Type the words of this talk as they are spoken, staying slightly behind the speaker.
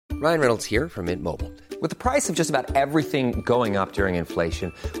Ryan Reynolds here from Mint Mobile. With the price of just about everything going up during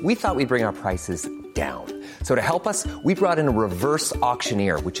inflation, we thought we'd bring our prices down. So to help us, we brought in a reverse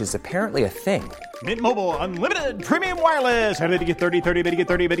auctioneer, which is apparently a thing. Mint Mobile Unlimited Premium Wireless. How to get 30, 30, bit to get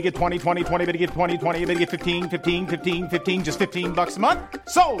 30, bit to get 20, 20, 20, bit to get 20, 20, bit to get 15, 15, 15, 15, just $15 a month?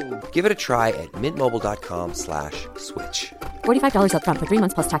 Sold! Give it a try at mintmobile.com/switch. $45 up front for 3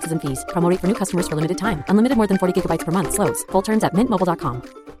 months plus taxes and fees. Promo rate for new customers for limited time. Unlimited more than 40 gigabytes per month. Slows full terms at mintmobile.com.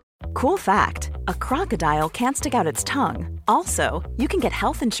 Cool fact, a crocodile can't stick out its tongue. Also, you can get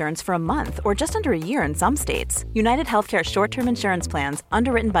health insurance for a month or just under a year in some states. United Healthcare short-term insurance plans,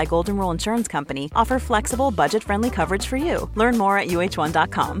 underwritten by Golden Rule Insurance Company, offer flexible, budget-friendly coverage for you. Learn more at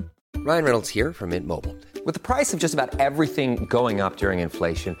uh1.com. Ryan Reynolds here from Mint Mobile. With the price of just about everything going up during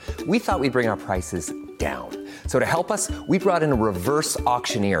inflation, we thought we'd bring our prices down. So to help us, we brought in a reverse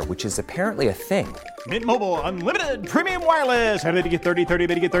auctioneer, which is apparently a thing. Mint Mobile Unlimited Premium Wireless. How to get 30, 30,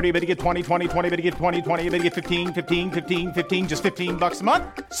 bit to get 30, bit to get 20, 20, 20, bit to get 20, 20, bit to get 15, 15, 15, 15, just $15 a month?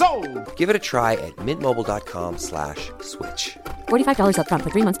 Sold! Give it a try at mintmobile.com/switch. $45 up front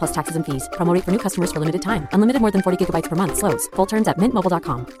for 3 months plus taxes and fees. Promo rate for new customers for limited time. Unlimited more than 40 gigabytes per month. Slows full terms at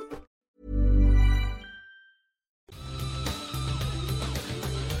mintmobile.com.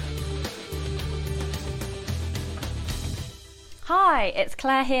 Hi, it's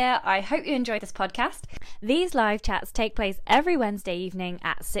Claire here. I hope you enjoyed this podcast. These live chats take place every Wednesday evening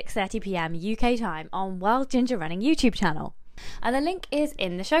at 6:30 p.m. UK time on Wild Ginger Running YouTube channel. And the link is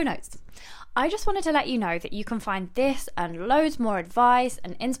in the show notes. I just wanted to let you know that you can find this and loads more advice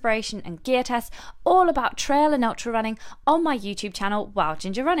and inspiration and gear tests all about trail and ultra running on my YouTube channel, Wild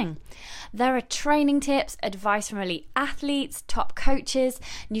Ginger Running. There are training tips, advice from elite athletes, top coaches,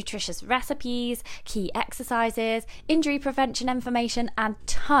 nutritious recipes, key exercises, injury prevention information, and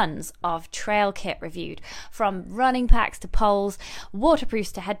tons of trail kit reviewed, from running packs to poles,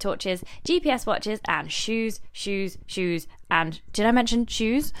 waterproofs to head torches, GPS watches, and shoes, and did I mention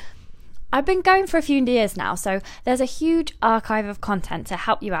shoes? I've been going for a few years now, so there's a huge archive of content to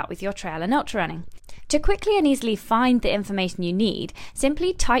help you out with your trail and ultra running. To quickly and easily find the information you need,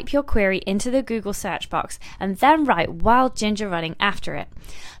 simply type your query into the Google search box and then write Wild Ginger Running after it.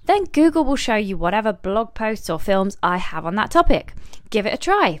 Then Google will show you whatever blog posts or films I have on that topic. Give it a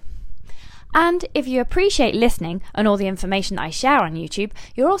try. And if you appreciate listening and all the information I share on YouTube,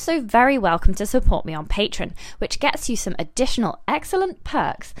 you're also very welcome to support me on Patreon, which gets you some additional excellent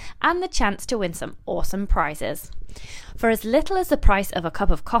perks and the chance to win some awesome prizes. For as little as the price of a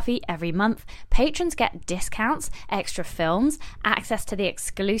cup of coffee every month, patrons get discounts, extra films, access to the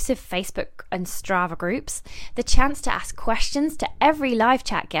exclusive Facebook and Strava groups, the chance to ask questions to every live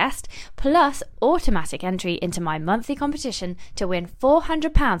chat guest, plus automatic entry into my monthly competition to win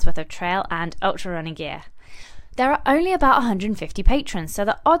 £400 worth of trail and ultra running gear. There are only about 150 patrons, so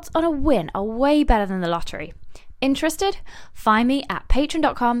the odds on a win are way better than the lottery. Interested? Find me at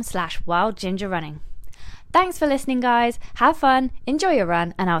patreon.com/wildgingerrunning. Thanks for listening, guys. Have fun, enjoy your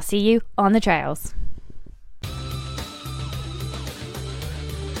run, and I'll see you on the trails.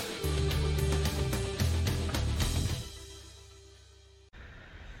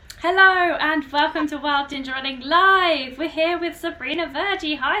 Hello and welcome to Wild Ginger Running Live. We're here with Sabrina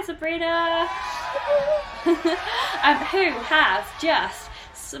Verjee. Hi, Sabrina. Who has just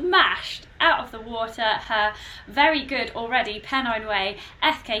smashed out of the water her very good already Pennine Way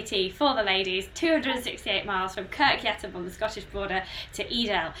FKT for the ladies, 268 miles from Kirkyetum on the Scottish border to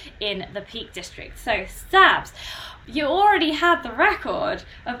Edale in the Peak District. So Sabs, you already had the record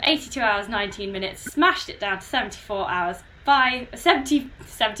of 82 hours 19 minutes, smashed it down to 74 hours by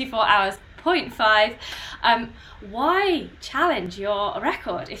 74 hours 0.5. Why challenge your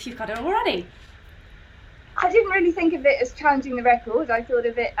record if you've got it already? I didn't really think of it as challenging the record. I thought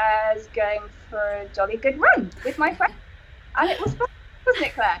of it as going for a jolly good run with my friend. And it was fun, wasn't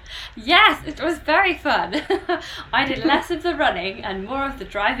it, Claire? Yes, it was very fun. I did less of the running and more of the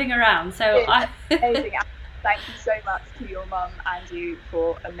driving around. So Amazing. Thank you so much to your mum and you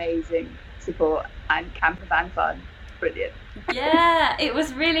for amazing support and camper van fun. Brilliant. Yeah, it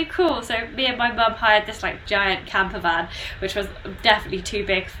was really cool. So me and my mum hired this like giant camper van, which was definitely too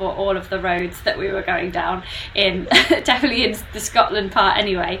big for all of the roads that we were going down in, definitely in the Scotland part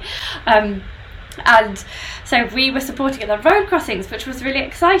anyway. And so we were supporting the road crossings, which was really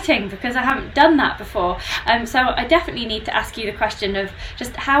exciting because I haven't done that before. So I definitely need to ask you the question of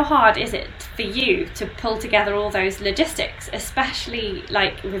just how hard is it for you to pull together all those logistics, especially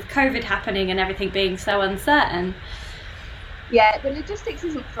like with COVID happening and everything being so uncertain? Yeah, the logistics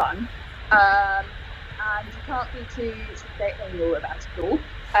isn't fun, and you can't be too anal about it all.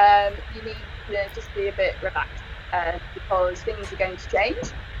 You need to just be a bit relaxed because things are going to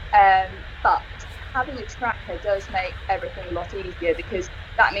change. But having a tracker does make everything a lot easier, because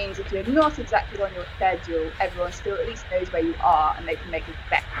that means if you're not exactly on your schedule, everyone still at least knows where you are and they can make a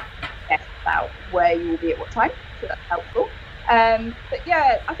guess about where you will be at what time. So that's helpful. But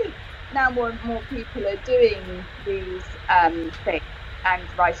yeah, I think now more and more people are doing these things and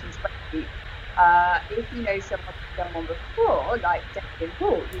writing spreadsheets. If you know someone who's done one before, like Declan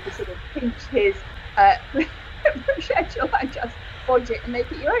Paul, you can sort of pinch his schedule and just forge it and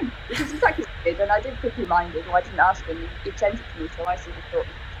make it your own, which is exactly what I did. And I did quickly mind it, or I didn't ask him, he sent it to me, so I sort of thought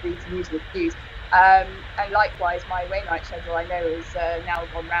it was free to use and abuse. And likewise, my away night schedule I know is now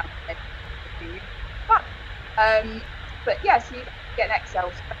gone round. But yes, you get an Excel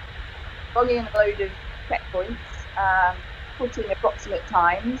spreadsheet, log in a load of checkpoints, put in approximate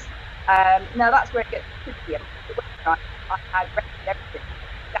times. Now that's where it gets tricky. I had reckoned everything,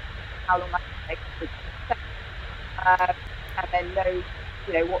 exactly how long I could take, and then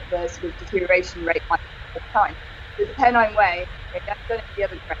know, what the sort of deterioration rate might be at the time. With the Pennine Way, that's going to be the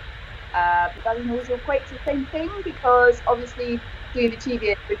other direction. But that doesn't always equate to the same thing, because obviously doing the TV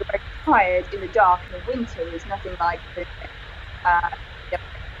when you're very tired in the dark in the winter is nothing like doing it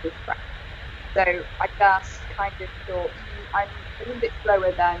So I just kind of thought, I'm a little bit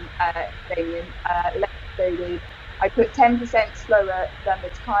slower than Damien. Let's go with, I put 10% slower than the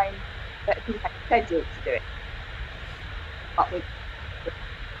time that he had scheduled to do it.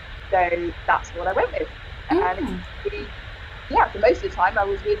 So that's what I went with. And for most of the time I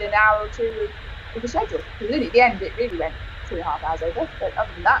was within an hour or two of the schedule. Because really at the end it really went 2.5 hours over. But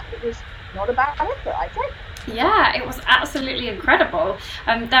other than that, it was not a bad effort, I'd say. Yeah, it was absolutely incredible.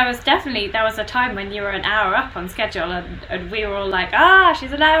 There was a time when you were an hour up on schedule, and we were all like,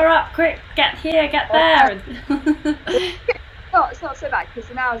 she's an hour up, quick, get here, get there. It's not so bad, because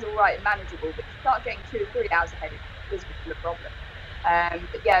an hour's all right and manageable, but you start getting 2 or 3 hours ahead, it's a problem.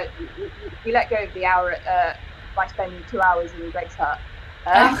 But yeah, we let go of the hour by spending 2 hours in Greg's hut.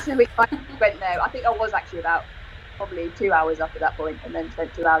 So we went there. I think I was actually about probably 2 hours up at that point, and then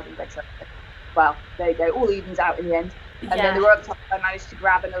spent 2 hours in Greg's hut. Well, there you go, all evens out in the end. And then there were other times I managed to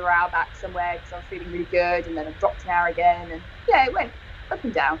grab another hour back somewhere because I was feeling really good, and then I dropped an hour again, and yeah, it went up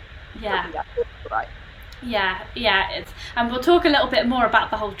and down. Yeah. Up and down. All right. Yeah, and we'll talk a little bit more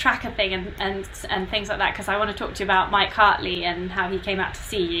about the whole tracker thing and things like that, because I want to talk to you about Mike Hartley and how he came out to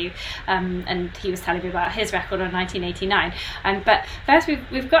see you, and he was telling me about his record on 1989. But first,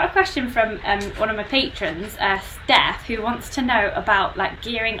 we've got a question from one of my patrons, Steph, who wants to know about like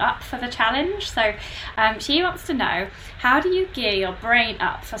gearing up for the challenge. So she wants to know, how do you gear your brain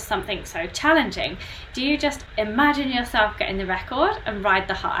up for something so challenging? Do you just imagine yourself getting the record and ride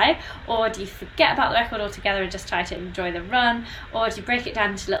the high, or do you forget about the record altogether and just try to enjoy the run, or do you break it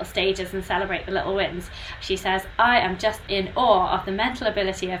down into little stages and celebrate the little wins? She says, I am just in awe of the mental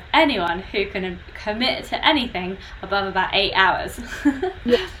ability of anyone who can commit to anything above about 8 hours.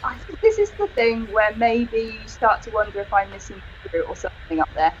 Yeah, I think this is the thing where maybe you start to wonder if I'm missing through or something up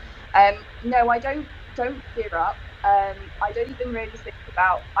there. No, I don't gear up. I don't even really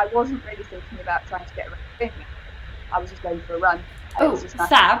I wasn't really thinking about trying to get a record. I was just going for a run. Oh,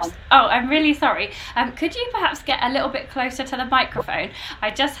 Sabs. Oh, I'm really sorry. Could you perhaps get a little bit closer to the microphone?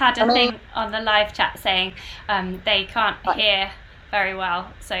 I just had a thing on the live chat saying they can't hear very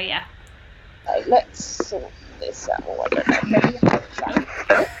well. So yeah. Let's sort this out.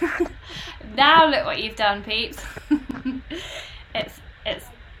 Now look what you've done, peeps.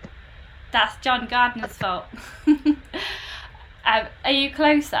 That's John Gardner's fault. Are you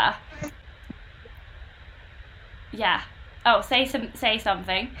closer? Yeah. Oh, say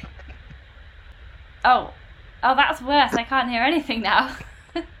something. Oh, that's worse. I can't hear anything now.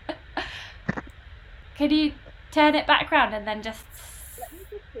 Could you turn it back round and then just... Let me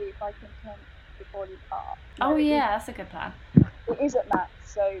just see if I can turn the volume up. Oh yeah, that's a good plan. It is at max,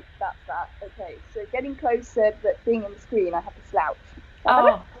 so that's that. Okay, so getting closer, but being in the screen, I have to slouch.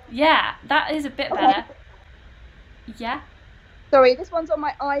 Yeah, that is a bit better. Yeah. Sorry, this one's on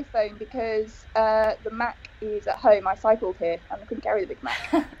my iPhone because the Mac is at home. I cycled here and I couldn't carry the big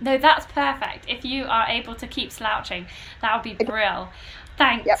Mac. No, that's perfect. If you are able to keep slouching, that would be brill.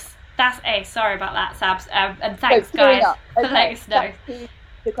 Thanks. Yep. That's sorry about that, Sabs. And thanks, guys, for letting us know.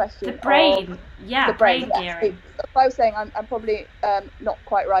 The question. The brain. The brain gearing. I was saying I'm probably not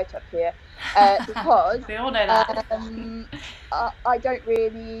quite right up here because we all know that. I don't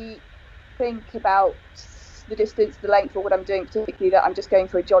really think about the distance, the length, or what I'm doing, particularly that I'm just going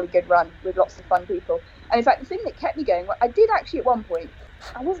for a jolly good run with lots of fun people. And in fact, the thing that kept me going, I did actually at one point,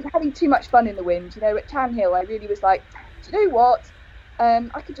 I wasn't having too much fun in the wind. At Tan Hill, I really was like, do you know what?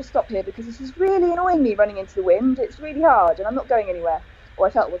 I could just stop here because this is really annoying me running into the wind. It's really hard and I'm not going anywhere. or I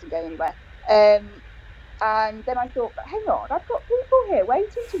felt I wasn't going anywhere. And then I thought, but hang on, I've got people here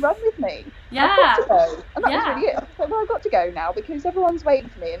waiting to run with me. Yeah. I've got to go. And that was really it. I thought, well, I've got to go now because everyone's waiting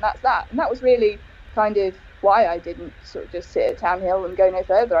for me, and that's that. And that was really kind of why I didn't sort of just sit at Town Hill and go no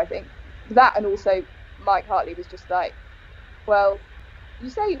further, I think. That, and also Mike Hartley was just like, well, you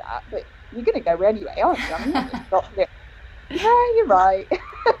say that, but you're going to go anyway, aren't you? I mean, you're just not going. Yeah, you're right.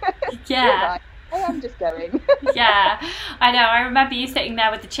 Yeah. You're right. I am just going. Yeah, I know. I remember you sitting there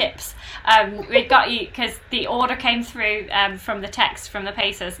with the chips. We got you because the order came through from the text from the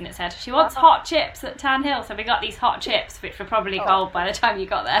Pacers, and it said she wants hot chips at Town Hill. So we got these hot chips, which were probably cold by the time you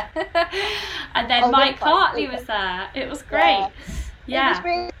got there. And then Mike Hartley was there. It was great. Yeah. It was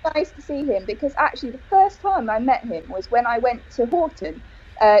really nice to see him because actually the first time I met him was when I went to Horton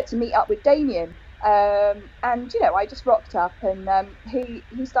to meet up with Damien. And I just rocked up, and he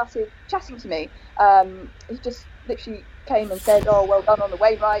started chatting to me. He just literally came and said, "Oh, well done on the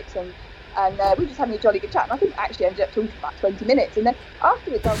Wainwrights," and we just having a jolly good chat. And I think actually ended up talking for about 20 minutes. And then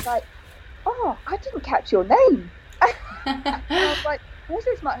afterwards, I was like, "Oh, I didn't catch your name." And I was like, "What's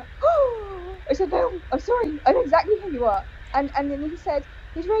this, Mike?" I said, "No, I'm sorry. I know exactly who you are." And then he said,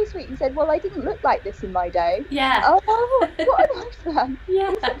 he's very sweet. He said, "Well, I didn't look like this in my day." Yeah. Oh, what a nice man.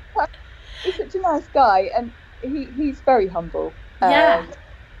 Yeah. He's such a nice guy, and he's very humble. Yeah.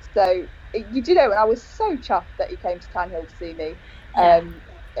 So and I was so chuffed that he came to Town Hill to see me.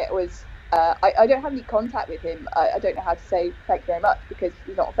 It was. I don't have any contact with him. I don't know how to say thank you very much because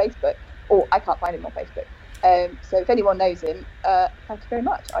he's not on Facebook, or I can't find him on Facebook. So if anyone knows him, thank you very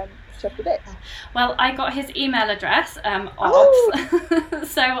much. I'm chuffed a bit. Well, I got his email address, so I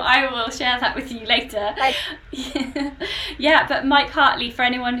will share that with you later. Yeah, but Mike Hartley, for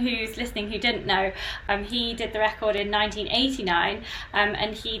anyone who's listening who didn't know, he did the record in 1989,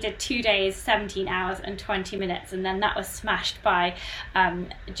 and he did 2 days, 17 hours and 20 minutes, and then that was smashed by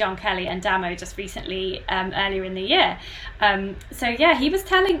John Kelly and Damo just recently, earlier in the year. So yeah, he was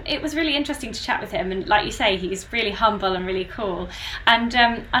telling, it was really interesting to chat with him, and like you say, he's really humble and really cool, and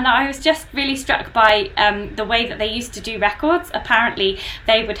I was just really struck by the way that they used to do records. Apparently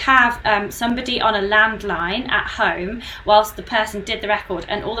they would have somebody on a landline at home whilst the person did the record,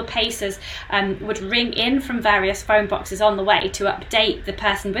 and all the Pacers would ring in from various phone boxes on the way to update the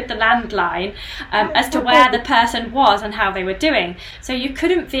person with the landline as to where the person was and how they were doing. So you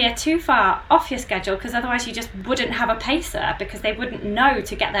couldn't veer too far off your schedule, because otherwise you just wouldn't have a Pacer, because they wouldn't know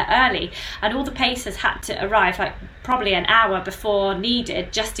to get there early, and all the Pacers had to arrive like probably an hour before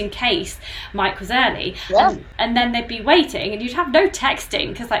needed, just in case Mike was early. And then they'd be waiting, and you'd have no texting,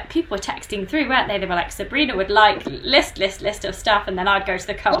 because like people were texting through, weren't they? They were like, Sabrina would like list of stuff, and then I'd go to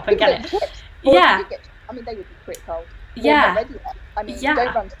the co-op and get it. Yeah. I mean, they would be pretty cold. Yeah. Ready yet. I mean, you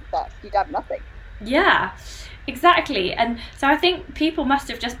don't run too fast, you'd have nothing. Yeah, exactly. And so I think people must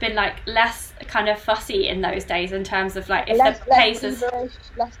have just been like less kind of fussy in those days in terms of like if the Pacers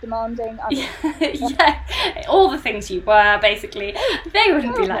less demanding. Yeah, all the things you were basically, they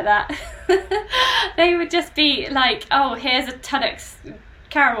wouldn't be like that. They would just be like, oh, here's a Tunnocks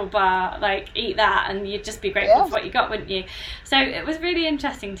caramel bar, like eat that, and you'd just be grateful for what you got, wouldn't you? So it was really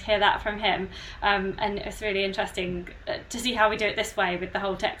interesting to hear that from him, and it was really interesting to see how we do it this way with the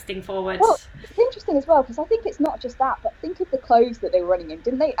whole texting forward. Well, it's interesting as well, because I think it's not just that, but think of the clothes that they were running in,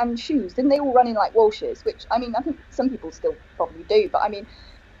 didn't they? And shoes, didn't they all run in like Walsh's? Which, I mean, I think some people still probably do, but I mean,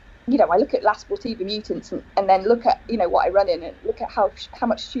 I look at La Sportiva Mutants and then look at, what I run in, and look at how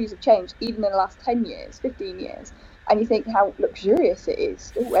much shoes have changed even in the last 10 years, 15 years. And you think how luxurious it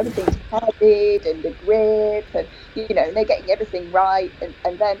is. Ooh, everything's padded, and the grip, and they're getting everything right.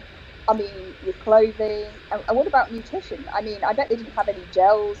 And then, I mean, with clothing, and what about nutrition? I mean, I bet they didn't have any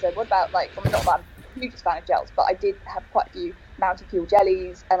gels. And what about I'm not a hugest fan of gels, but I did have quite a few Mountain Fuel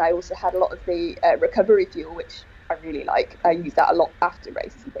jellies, and I also had a lot of the recovery fuel, which I really like. I use that a lot after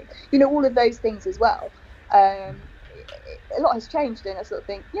races and things. All of those things as well. A lot has changed, and I sort of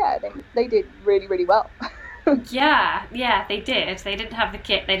think, they did really, really well. Yeah, they did. They didn't have the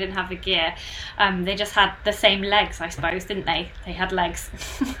kit, they didn't have the gear. They just had the same legs, I suppose, didn't they? They had legs.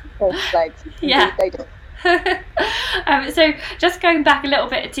 Legs. Yeah. They did. So just going back a little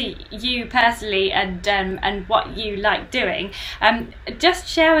bit to you personally and what you like doing, just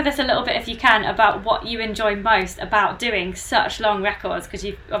share with us a little bit, if you can, about what you enjoy most about doing such long records, because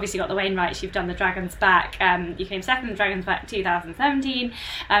you've obviously got the Wainwrights, you've done the Dragon's Back, you came second in Dragon's Back 2017,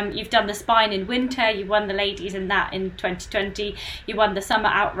 you've done the Spine in winter, you won the ladies in that in 2020, you won the summer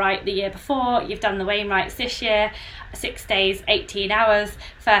outright the year before, you've done the Wainwrights this year, 6 days, 18 hours,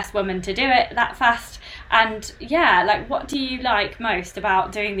 first woman to do it that fast. And what do you like most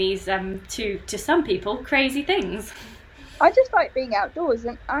about doing these to some people crazy things? I just like being outdoors,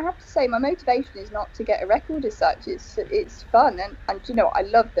 and I have to say my motivation is not to get a record as such. It's fun, and you know, I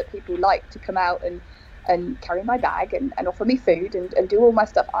love that people like to come out and carry my bag and offer me food and do all my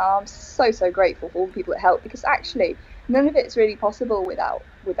stuff. I'm so grateful for all the people that help, because actually none of it's really possible without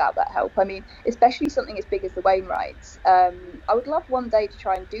that help. I mean, especially something as big as the Wainwrights. I would love one day to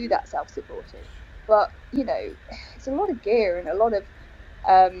try and do that self-supported, but you know, it's a lot of gear and a lot of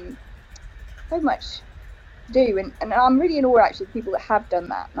so much to do, and I'm really in awe actually of people that have done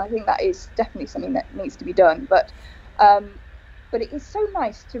that, and I think that is definitely something that needs to be done. But it is so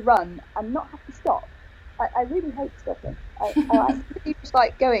nice to run and not have to stop. I really hate stopping. I really just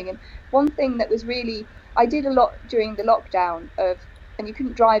like going. And one thing that was really, I did a lot during the lockdown and you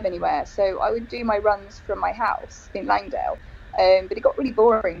couldn't drive anywhere, so I would do my runs from my house in Langdale, but it got really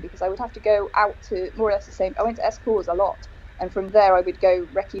boring because I would have to go out to more or less the same. I went to Escores a lot, and from there I would go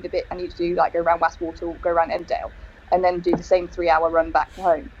recce the bit I need to do, like go around Westwater or go around Endale, and then do the same 3-hour run back to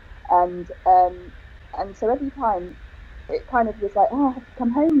home. And so every time it kind of was like, oh, I have to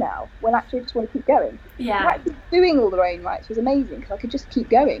come home now, when actually I just want to keep going. Yeah. And actually doing all the Wainwrights was amazing because I could just keep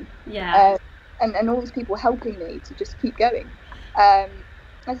going. Yeah. And all these people helping me to just keep going. And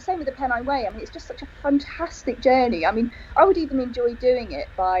the same with the Pennine Way. I mean, it's just such a fantastic journey. I mean, I would even enjoy doing it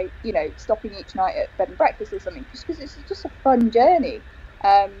by, you know, stopping each night at bed and breakfast or something, just because it's just a fun journey.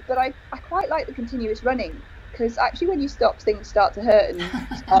 But I quite like the continuous running, because actually when you stop, things start to hurt and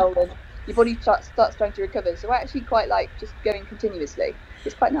swell, and your body starts trying to recover. So I actually quite like just going continuously.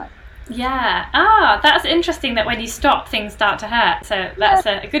 It's quite nice. Yeah. That's interesting that when you stop, things start to hurt. So that's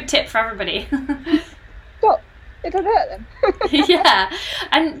a good tip for everybody. Stop. It don't hurt them. Yeah.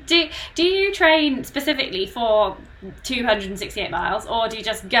 And do you train specifically for 268 miles, or do you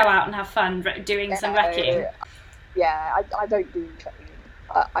just go out and have fun doing some wrecking? Yeah, I don't do training.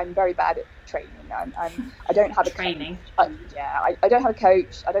 I'm very bad at training. I don't have a training. I don't have a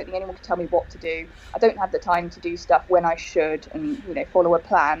coach. I don't think anyone can tell me what to do. I don't have the time to do stuff when I should, and you know, follow a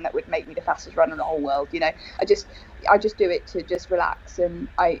plan that would make me the fastest runner in the whole world. You know, I just do it to just relax, and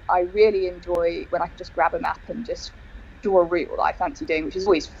I really enjoy when I can just grab a map and just draw a route that I fancy doing, which is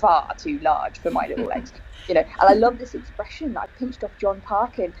always far too large for my little legs. You know, and I love this expression that I pinched off John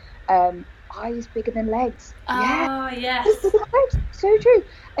Parkin. Eyes bigger than legs. Oh, yes. So true.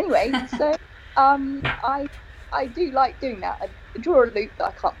 Anyway, so I do like doing that. I draw a loop that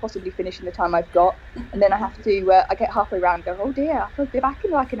I can't possibly finish in the time I've got, and then I have to I get halfway around and go, oh dear, I'll be back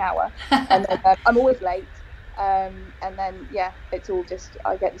in like an hour, and then I'm always late, and then it's all just,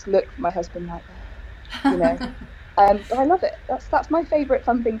 I get this look from my husband like, you know. But I love it. That's my favourite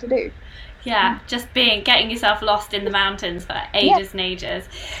fun thing to do. Yeah, just getting yourself lost in the mountains for ages and ages.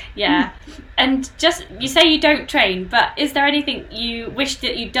 Yeah. And just, you say you don't train, but is there anything you wish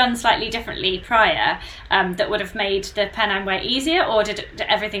that you'd done slightly differently prior that would have made the Pennine Way easier, or did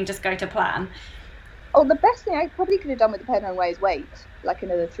everything just go to plan? Oh, the best thing I probably could have done with the Pennine Way is wait like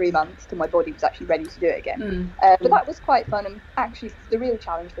another 3 months till my body was actually ready to do it again. But that was quite fun, and actually the real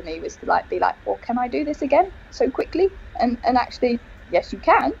challenge for me was to be like, well, can I do this again so quickly? And actually, yes, you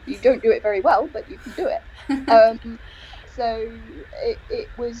can. You don't do it very well, but you can do it. So it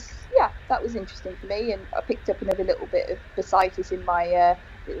was, that was interesting for me, and I picked up another little bit of bursitis in my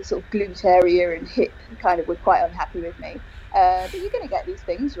sort of glute area and hip, kind of were quite unhappy with me. But you're going to get these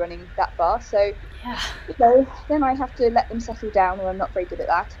things running that far, so you know, then I have to let them settle down, or I'm not very good at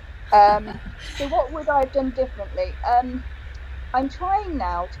that. So what would I have done differently? I'm trying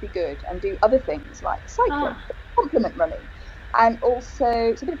now to be good and do other things like cycling, complement running, and also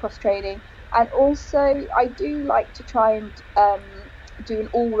it's a bit of cross training, and also I do like to try and do an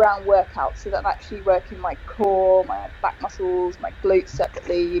all-round workout, so that I'm actually working my core, my back muscles, my glutes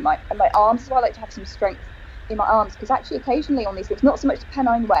separately, and my arms as well. I like to have some strength in my arms, because actually occasionally on these things, not so much the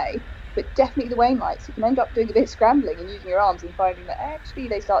Pennine Way, but definitely the Wainwrights, you can end up doing a bit of scrambling and using your arms and finding that actually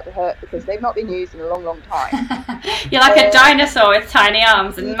they start to hurt because they've not been used in a long time. You're like a dinosaur with tiny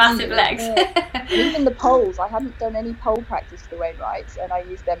arms and massive legs. Even the poles, I hadn't done any pole practice for the Wainwrights, and I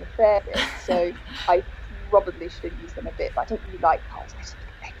used them a fair bit, so I probably should have used them a bit, but I don't really like poles. I just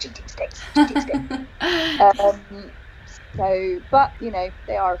think they're cheating sticks. So, but you know,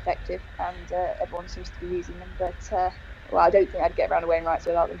 they are effective, and everyone seems to be using them. But well, I don't think I'd get around a Wainwrights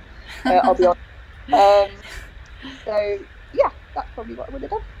without them. I'll be honest. So yeah, that's probably what I would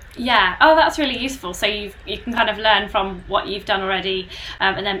have done. Yeah. Oh, that's really useful. So you can kind of learn from what you've done already,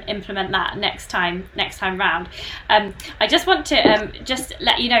 and then implement that next time round. I just want to just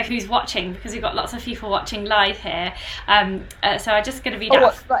let you know who's watching, because we've got lots of people watching live here. So I'm just going to read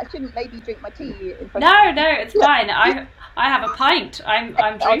out. But I shouldn't maybe drink my tea in front No, of no, it's fine. I have a pint.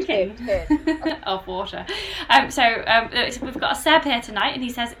 I'm drinking of water. So we've got a Seb here tonight, and he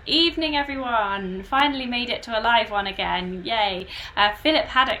says, "Evening, everyone. Finally made it to a live one again. Yay!" Philip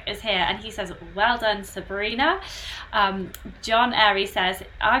Haddock is here, and he says, "Well done, Sabrina." John Airy says,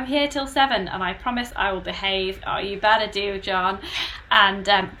 "I'm here till 7, and I promise I will behave." Oh, you better do, John. And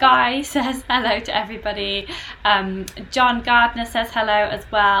Guy says hello to everybody. John Gardner says hello as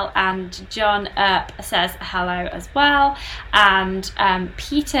well, and John Earp says hello as well. And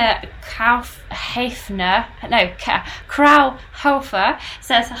Peter Krauhofer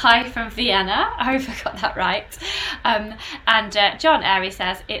says hi from Vienna. I hope I got that right. And John Airy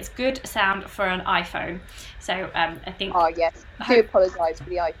says it's good sound for an iPhone. So I think. Oh yes, I do apologise for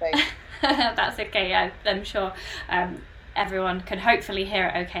the iPhone. That's okay. I'm sure everyone can hopefully hear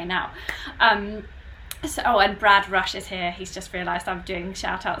it okay now. And Brad Rush is here. He's just realised I'm doing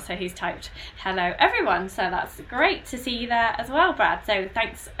shout outs, so he's typed hello everyone. So that's great to see you there as well, Brad. So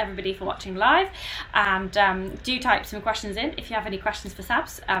thanks everybody for watching live, and do type some questions in if you have any questions for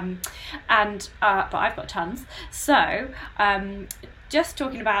Sabs. But I've got tons. So just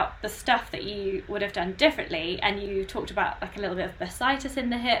talking about the stuff that you would have done differently, and you talked about like a little bit of bursitis in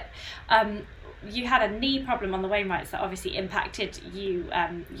the hip. You had a knee problem on the Wainwrights that obviously impacted you,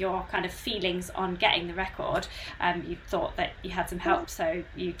 your kind of feelings on getting the record. You thought that you had some help, so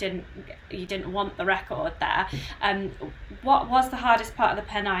you didn't want the record there. What was the hardest part of the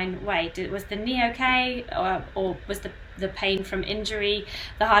Pennine Way? Was the knee okay, or was the pain from injury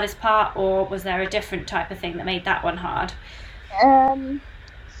the hardest part, or was there a different type of thing that made that one hard?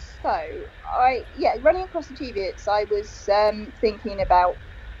 Running across the Cheviot, I was thinking about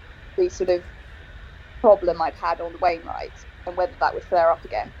the sort of problem I've had on the Wainwrights and whether that would flare up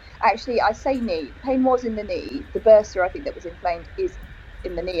again. Actually, I say knee. Pain was in the knee. The bursa, I think, that was inflamed is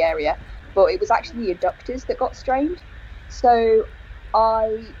in the knee area, but it was actually the adductors that got strained. So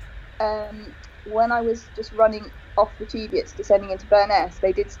I, when I was just running off the Cheviots descending into Burness,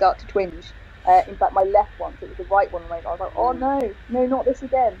 they did start to twinge. In fact, my left one, so it was the right one, I was like, oh no, not this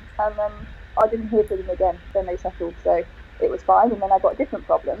again. And then I didn't hear from them again. Then they settled, so it was fine. And then I got a different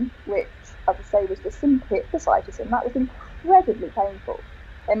problem, which, as I say, was the hip bursitis, and that was incredibly painful.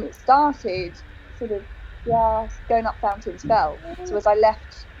 And it started sort of, going up Fountains Fell. So as I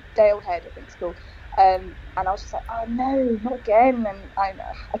left Dalehead, I think it's called, and I was just like, oh no, not again. And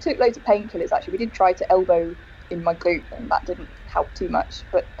I took loads of painkillers, actually. We did try to elbow in my glute, and that didn't help too much,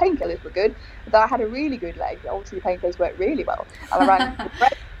 but painkillers were good. Though I had a really good leg, obviously the painkillers worked really well, and I ran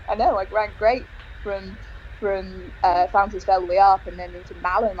great. I ran great from Fountains Fell all the way up, and then into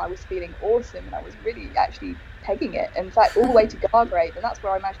Malham. I was feeling awesome, and I was really actually pegging it. In fact, all the way to Gargrave, and that's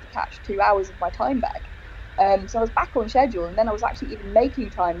where I managed to catch 2 hours of my time back. So I was back on schedule, and then I was actually even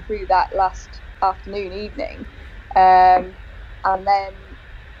making time through that last evening, and then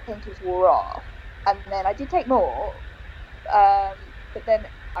painkillers wore off. And then I did take more, but then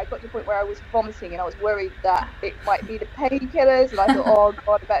I got to the point where I was vomiting, and I was worried that it might be the painkillers, and I thought, oh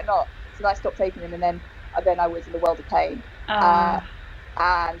God, I better not. So then I stopped taking them, and then I was in a world of pain.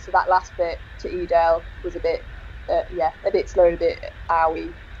 And so that last bit to Edale was a bit slow and a bit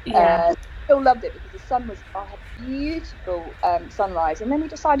owie. Still loved it because the sun was, I had beautiful sunrise, and then we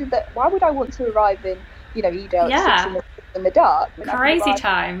decided that why would I want to arrive in, Edale at 6 in the dark? Crazy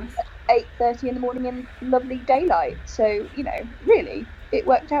time. 8:30 in the morning in lovely daylight. So, really, it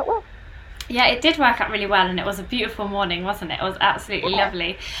worked out well. Yeah, it did work out really well, and it was a beautiful morning, wasn't it? It was absolutely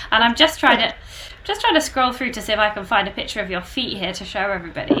lovely. And I'm just trying to scroll through to see if I can find a picture of your feet here to show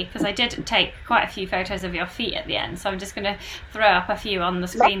everybody, because I did take quite a few photos of your feet at the end, so I'm just going to throw up a few on the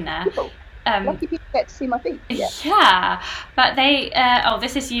screen there. Lucky people get to see my feet. Yeah, but they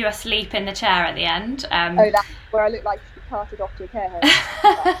this is you asleep in the chair at the end. That's where I look like carted off to a care home.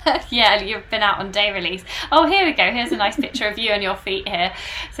 Yeah, you've been out on day release. Oh, here we go. Here's a nice picture of you and your feet here.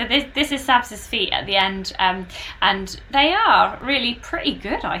 So this is Sabs's feet at the end, and they are really pretty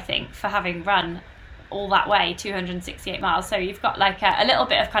good, I think, for having run all that way, 268 miles. So you've got like a little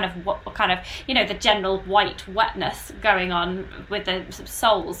bit of kind of the general white wetness going on with the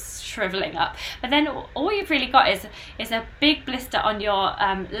soles shriveling up, but then all you've really got is a big blister on your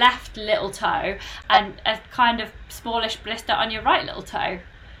left little toe and a kind of smallish blister on your right little toe,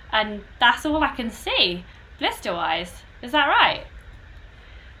 and that's all I can see blister wise. Is that right?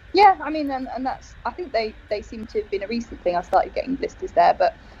 Yeah, I mean, and that's, I think they seem to have been a recent thing. I started getting blisters there,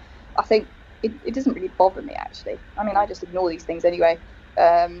 but I think it doesn't really bother me, actually. I mean, I just ignore these things anyway.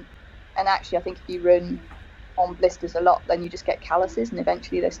 And actually, I think if you run on blisters a lot, then you just get calluses and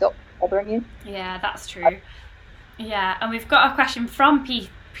eventually they stop bothering you. Yeah, that's true. Yeah, and we've got a question from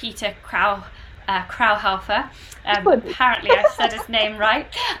Peter Krauhofer. Apparently I said his name right.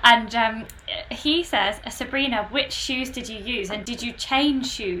 And he says, Sabrina, which shoes did you use? And did you change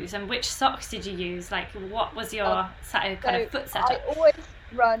shoes? And which socks did you use? Like, what was your kind of foot setup? I always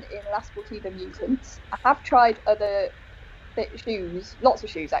run in La Sportiva Mutants. I have tried other shoes, lots of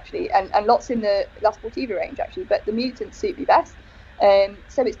shoes actually, and lots in the La Sportiva range actually, but the Mutants suit me best.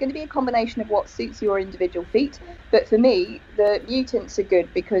 So it's going to be a combination of what suits your individual feet. But for me, the Mutants are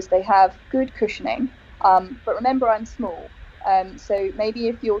good because they have good cushioning. But remember, I'm small. So maybe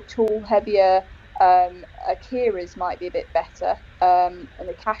if you're tall, heavier, Akira's might be a bit better. And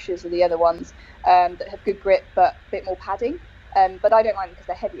the Kashas are the other ones that have good grip but a bit more padding. But I don't mind because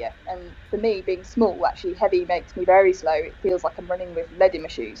they're heavier. And for me, being small, actually heavy makes me very slow. It feels like I'm running with lead in my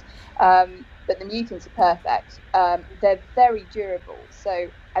shoes. But the Mutants are perfect. They're very durable. So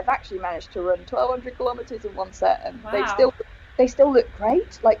I've actually managed to run 1,200 kilometers in one set, and wow. they still look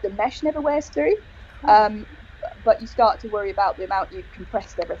great. Like the mesh never wears through. But you start to worry about the amount you've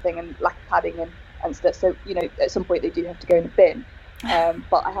compressed everything and lack of padding and stuff. So, you know, at some point they do have to go in the bin.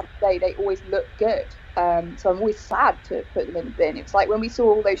 But I have to say they always look good. So I'm always sad to put them in the bin. It's like when we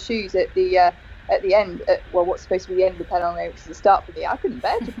saw all those shoes at the end, what's supposed to be the end of the Pennine Way, which is the start for me. I couldn't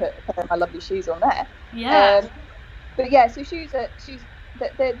bear to put a pair of my lovely shoes on there. Yeah. But yeah, so shoes they're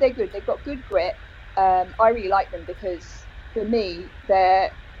good. They've got good grip. I really like them because for me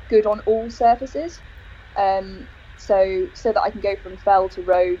they're good on all surfaces. So that I can go from fell to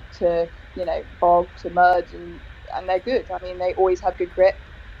road to, you know, bog to mud, and they're good. I mean, they always have good grip.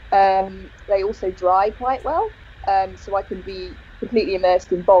 They also dry quite well, so I can be completely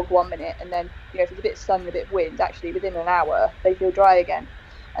immersed in bog 1 minute, and then, you know, if there's a bit of sun and a bit of wind, actually within an hour they feel dry again.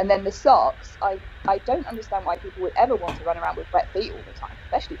 And then the socks, I don't understand why people would ever want to run around with wet feet all the time,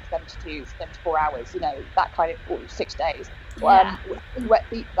 especially for 72, 74 hours, you know, that kind of 6 days. Yeah. Wet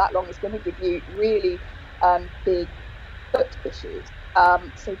feet for that long is going to give you really big foot issues.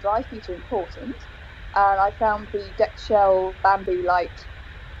 So dry feet are important. And I found the Deckshell Bamboo Light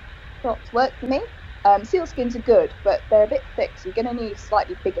socks work for me. Sealskins are good, but they're a bit thick, so you're going to need a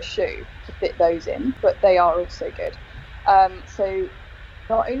slightly bigger shoe to fit those in, but they are also good. So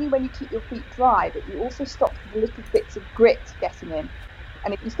not only when you keep your feet dry, but you also stop the little bits of grit getting in.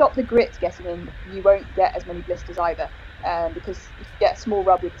 And if you stop the grit getting in, you won't get as many blisters either, because if you get a small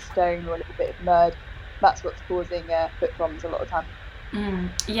rub with a stone or a little bit of mud, that's what's causing foot problems a lot of the time.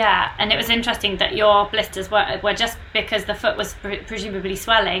 Yeah, and it was interesting that your blisters were just because the foot was presumably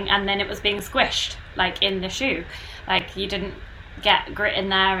swelling and then it was being squished, like in the shoe. Like you didn't get grit in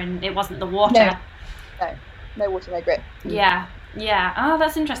there and it wasn't the water. No water, no grit. Yeah. Oh,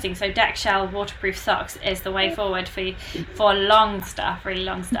 that's interesting. So Deckshell waterproof socks is the way forward for long stuff, really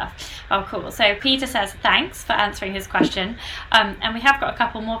long stuff. Oh, cool. So Peter says thanks for answering his question. And we have got a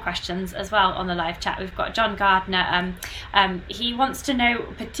couple more questions as well on the live chat. We've got John Gardner. He wants to know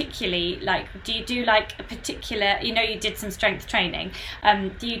particularly, like, do you do like a particular, you know, you did some strength training.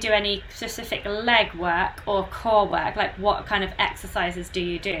 Do you do any specific leg work or core work? Like what kind of exercises do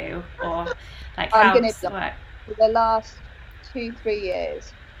you do? Or like how does it work? For the last 2-3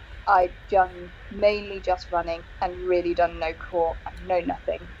 years, I've done mainly just running and really done no core, no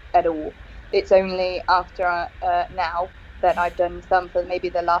nothing at all. It's only after now that I've done some for maybe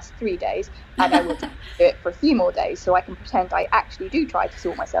the last 3 days, and I will do it for a few more days so I can pretend I actually do try to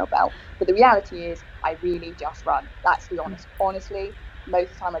sort myself out. But the reality is I really just run. That's the honest. Honestly,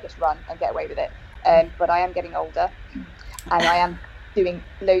 most of the time I just run and get away with it. But I am getting older, and I am doing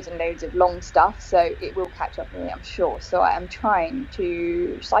loads and loads of long stuff, so it will catch up with me, I'm sure. So I am trying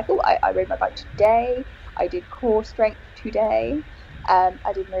to cycle. I rode my bike today. I did core strength today.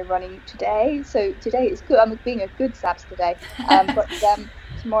 I did no running today. So today is good. I'm being a good Sabs today. But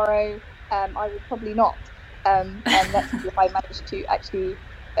tomorrow I will probably not. And let's see if I manage to actually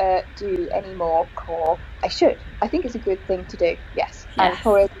do any more core. I should. I think it's a good thing to do. Yes. And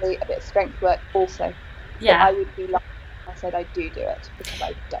probably a bit of strength work also. Yeah. But I would be lucky. I said I do it because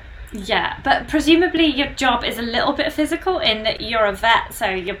I don't. Yeah, but presumably your job is a little bit physical in that you're a vet, so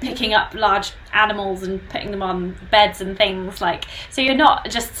you're picking up large animals and putting them on beds and things, like, so you're not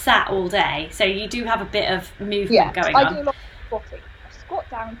just sat all day, so you do have a bit of movement going on. I do a lot of squatting. I squat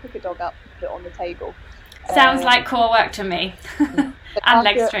down, pick a dog up, and put it on the table. Sounds like core work to me. And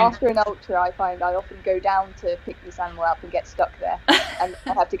leg strength. After an ultra, I find I often go down to pick this animal up and get stuck there, and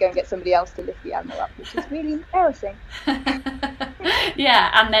I have to go and get somebody else to lift the animal up, which is really embarrassing.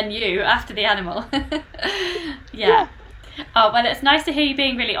 Yeah, and then you after the animal. Yeah. Oh, well, it's nice to hear you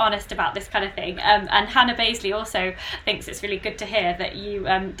being really honest about this kind of thing. And Hannah Baisley also thinks it's really good to hear that you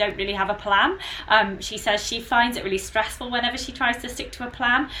don't really have a plan. She says she finds it really stressful whenever she tries to stick to a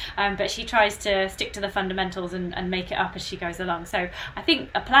plan, but she tries to stick to the fundamentals and make it up as she goes along. So I think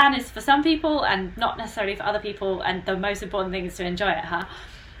a plan is for some people and not necessarily for other people, and the most important thing is to enjoy it, huh?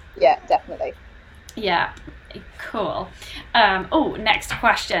 Yeah, definitely. Yeah, cool. Next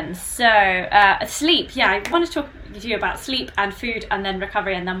question. So sleep. Yeah, I want to talk to you about sleep and food and then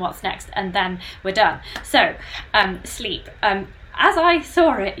recovery and then what's next, and then we're done. So sleep. As I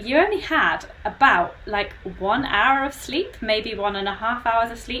saw it, you only had about like 1 hour of sleep, maybe 1.5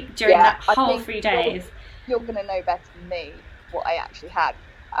 hours of sleep during that whole 3 days. You're going to know better than me what I actually had.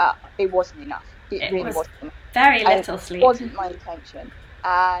 It wasn't enough. It really wasn't enough. Very little sleep. It wasn't my intention.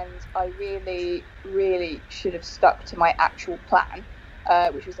 And I really, really should have stuck to my actual plan,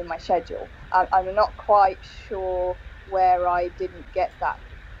 which was in my schedule. I'm not quite sure where I didn't get that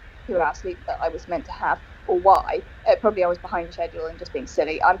 2 hours sleep that I was meant to have, or why. Probably I was behind schedule and just being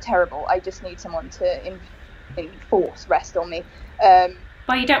silly. I'm terrible. I just need someone to enforce rest on me.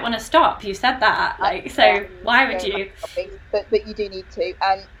 Well, you don't want to stop. You said that. So why would you? But you do need to.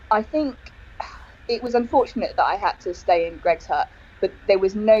 And I think it was unfortunate that I had to stay in Greg's hut. But there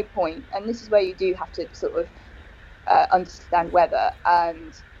was no point, and this is where you do have to sort of understand weather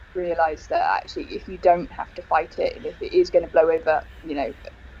and realise that actually if you don't have to fight it, and if it is going to blow over,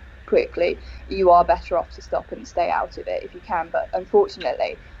 quickly, you are better off to stop and stay out of it if you can. But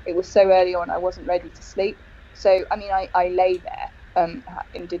unfortunately, it was so early on, I wasn't ready to sleep. So, I mean, I lay there and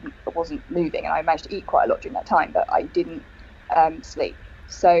wasn't moving, and I managed to eat quite a lot during that time, but I didn't sleep.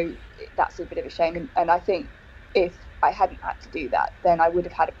 So that's a bit of a shame. And I think if I hadn't had to do that, then I would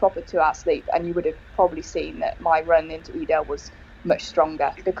have had a proper 2 hour sleep, and you would have probably seen that my run into Edale was much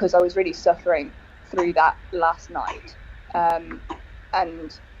stronger because I was really suffering through that last night.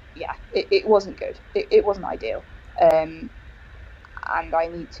 And yeah, it wasn't good. It wasn't ideal. And I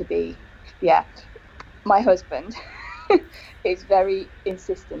need to be, my husband is very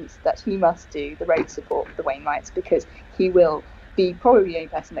insistent that he must do the road support for the Wainwrights because he will be probably the only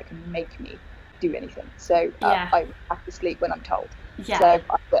person that can make me do anything. So I have to sleep when I'm told. Yeah. So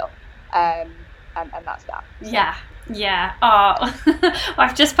I will. And that's that. So. Yeah. Oh,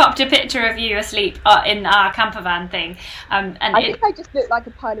 I've just popped a picture of you asleep in our camper van thing. And I think I just look like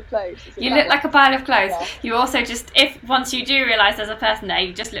a pile of clothes. You look like a pile of clothes. Yeah. You also just, once you do realise there's a person there,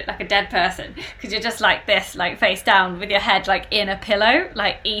 you just look like a dead person because you're just like this, like face down with your head like in a pillow,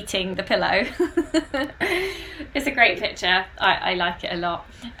 like eating the pillow. It's a great picture. I like it a lot.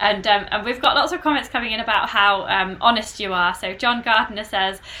 And we've got lots of comments coming in about how honest you are. So John Gardner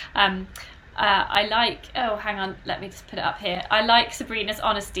says, I like, hang on, let me just put it up here. I like Sabrina's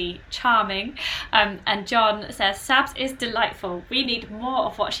honesty, charming. And John says, Sabs is delightful. We need more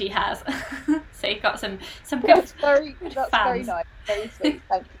of what she has. So you've got some good that's fans. Very nice, very sweet,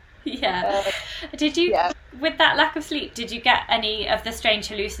 thank you. Yeah. Did you, with that lack of sleep, did you get any of the strange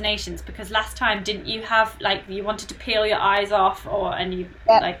hallucinations? Because last time, didn't you have, like, you wanted to peel your eyes off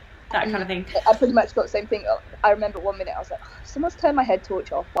like that kind of thing? I pretty much got the same thing. I remember 1 minute I was like, someone's turned my head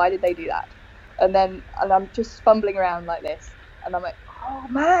torch off. Why did they do that? And I'm just fumbling around like this. And I'm like, oh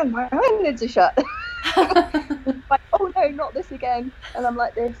man, my eyelids are shut. Like, oh no, not this again. And I'm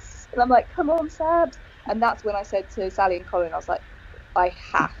like this. And I'm like, come on, Sabs. And that's when I said to Sally and Colin, I was like, I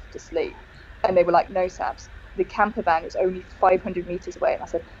have to sleep. And they were like, no, Sabs, the camper van is only 500 meters away. And I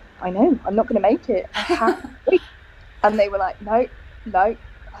said, I know, I'm not going to make it. I have to sleep. And they were like, no. I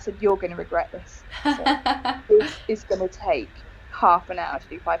said, you're going to regret this. This is going to take half an hour to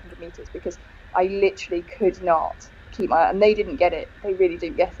do 500 meters because I literally could not keep my, and they didn't get it. They really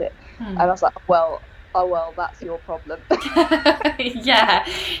didn't get it. And I was like, well, that's your problem. Yeah,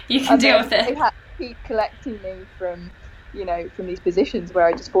 you can deal with it. They had to keep collecting me from these positions where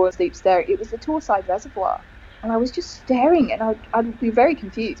I just fall asleep staring. It was the Torside Reservoir, and I was just staring, and I'd be very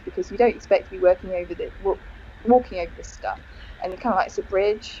confused because you don't expect to be walking over this stuff, and you're kind of like, it's a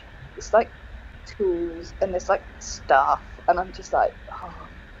bridge, it's like tools, and there's like stuff, and I'm just like,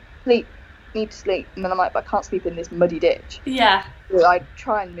 need to sleep, and then I'm like, but I can't sleep in this muddy ditch. Yeah. So I'd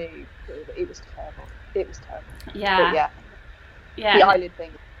try and move, but it was terrible. Yeah. But the eyelid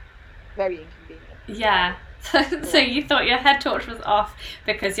thing, very inconvenient. Yeah. So you thought your head torch was off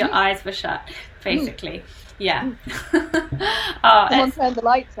because your eyes were shut, basically. Yeah. Someone turned the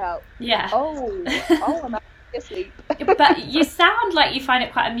lights out. Yeah. Oh, asleep. But you sound like you find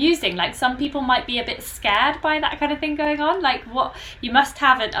it quite amusing. Like some people might be a bit scared by that kind of thing going on. Like what you must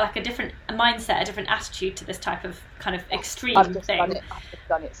have a different mindset, a different attitude to this type of kind of extreme I've just thing. I've just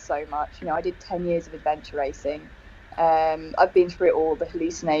done it so much. You know, I did 10 years of adventure racing. I've been through it all, the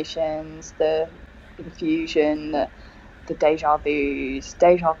hallucinations, the confusion, the deja vus.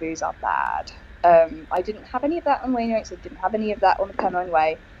 Deja vus are bad. I didn't have any of that on Wayne Oaks. I didn't have any of that on the Pennine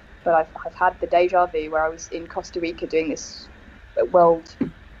Way. But I've had the deja vu where I was in Costa Rica doing this world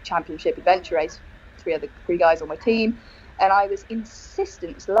championship adventure race, three guys on my team, and I was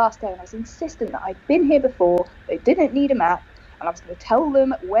insistent, it was the last day, and I was insistent that I'd been here before, they didn't need a map, and I was going to tell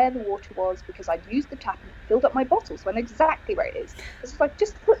them where the water was because I'd used the tap and filled up my bottle, so I know exactly where it is. It's like,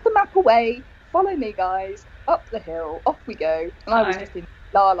 just put the map away, follow me guys, up the hill, off we go. And I was just in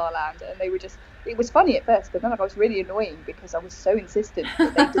la la land, and they were just, it was funny at first, but then I was really annoying because I was so insistent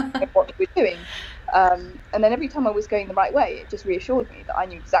that they didn't know what they were doing. And then every time I was going the right way, it just reassured me that I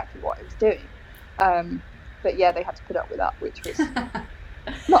knew exactly what I was doing. But yeah, they had to put up with that, which was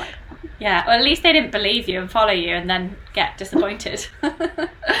not. Yeah, well, at least they didn't believe you and follow you and then get disappointed.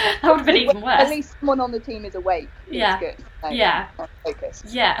 That would have been even worse. At least someone on the team is awake. Yeah. Good. Yeah. Focused.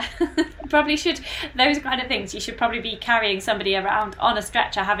 Yeah. Probably should, those kind of things, you should probably be carrying somebody around on a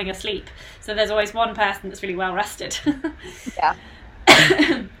stretcher having a sleep. So there's always one person that's really well rested. Yeah.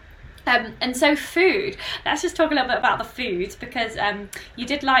 And so food, let's just talk a little bit about the foods, because you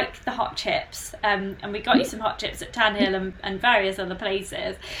did like the hot chips, and we got you some hot chips at Tanhill and various other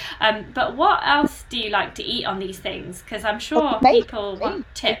places, but what else do you like to eat on these things? Because I'm sure people want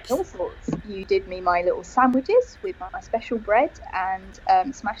tips. All sorts. You did me my little sandwiches with my special bread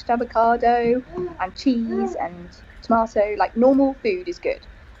and smashed avocado and cheese and tomato. Like, normal food is good.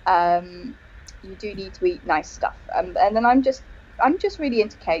 You do need to eat nice stuff, and then I'm just really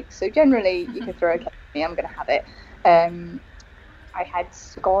into cakes, so generally you can throw a cake at me, I'm going to have it. I had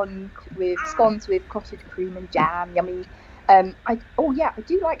scones with cottage cream and jam, yummy. I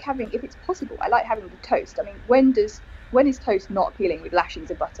do like having, if it's possible, I like having the toast. I mean, when is toast not appealing with lashings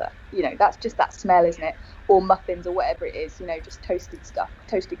of butter? You know, that's just that smell, isn't it? Or muffins or whatever it is, you know, just toasted stuff,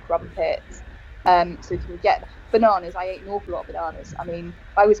 toasted crumpets. So you can get bananas. I ate an awful lot of bananas. I mean,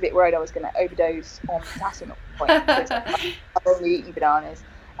 I was a bit worried I was going to overdose on potassium at one point because I'm only eating bananas.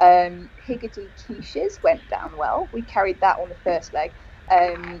 Higgidy quiches went down well. We carried that on the first leg.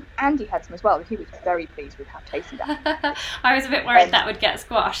 Andy had some as well. He was very pleased with how tasty that. I was a bit worried that would get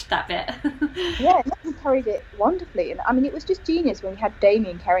squashed, that bit. Yeah, no, he carried it wonderfully. And I mean, it was just genius when we had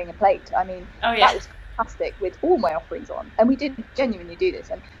Damien carrying a plate. I mean, that was fantastic with all my offerings on. And we did genuinely do this.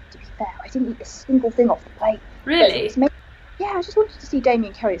 And to be fair, I didn't eat a single thing off the plate. Really? Yeah, I just wanted to see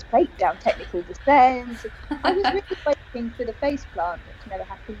Damien carry his plate down technical descents. I was really waiting for the face plant, which never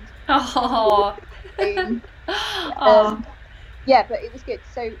happened. Oh. Yeah, but it was good.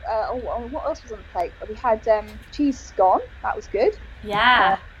 So, what else was on the plate? We had cheese scone. That was good.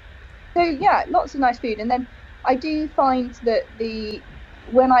 Yeah. So yeah, lots of nice food. And then I do find that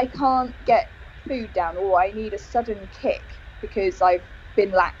when I can't get food down, or I need a sudden kick because I've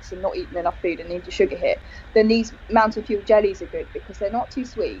been lax and not eaten enough food and need a sugar hit, then these Mountain Fuel jellies are good because they're not too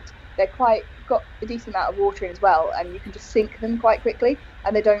sweet. They're got a decent amount of water in as well, and you can just sink them quite quickly,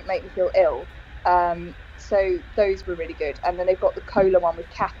 and they don't make me feel ill. So those were really good. And then they've got the cola one with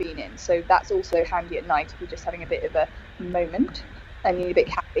caffeine in, so that's also handy at night if you're just having a bit of a moment and you need a bit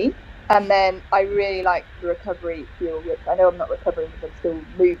of caffeine. And then I really like the recovery fuel, which I know I'm not recovering because I'm still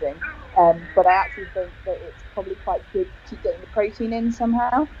moving, but I actually think that it's probably quite good to keep getting the protein in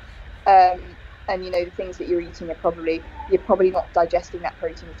somehow. And you know, the things that you're eating you're probably not digesting that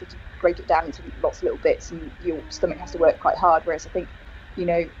protein if you break it down into lots of little bits, and your stomach has to work quite hard. Whereas I think, you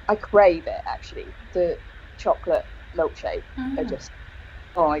know, I crave it actually. The chocolate milkshake are just,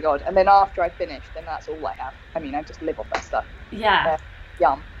 oh my god. And then after I finish, then that's all I have. I mean, I just live off that stuff. Yeah.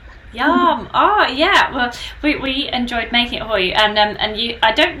 Yum. Oh yeah, well we enjoyed making it for you, and you,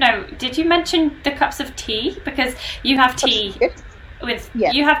 I don't know, did you mention the cups of tea? Because you have tea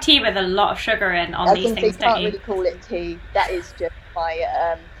you have tea with a lot of sugar in on these things, don't you? You can't really call it tea. That is just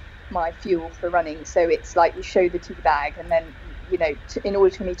my fuel for running. So it's like you show the tea bag, and then, you know, in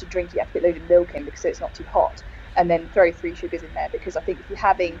order for me to drink, you have to put a load of milk in because it's not too hot, and then throw 3 sugars in there, because I think if you're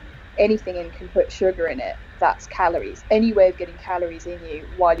having anything and can put sugar in it, that's calories. Any way of getting calories in you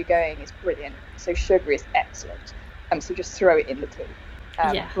while you're going is brilliant. So sugar is excellent. So just throw it in the tea.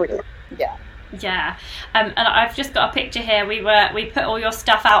 Brilliant. Yeah. Yeah, and I've just got a picture here. We put all your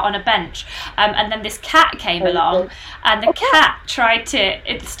stuff out on a bench, and then this cat came along, and the cat tried to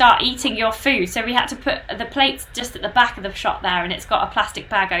start eating your food. So we had to put the plates just at the back of the shot there, and it's got a plastic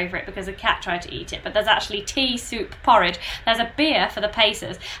bag over it because the cat tried to eat it. But there's actually tea, soup, porridge. There's a beer for the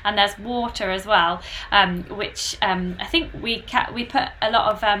pacers, and there's water as well, which I think we put a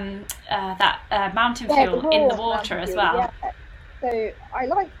lot of that mountain fuel in the water as well. Yeah. So I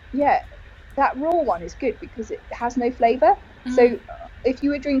like that raw one is good because it has no flavour. So if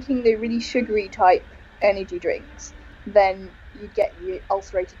you were drinking the really sugary type energy drinks, then you'd get your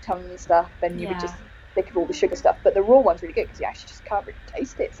ulcerated tongue and stuff, and you would just think of all the sugar stuff. But the raw one's really good because you actually just can't really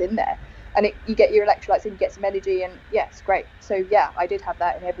taste it. It's in there, and you get your electrolytes and you get some energy, and it's great. So I did have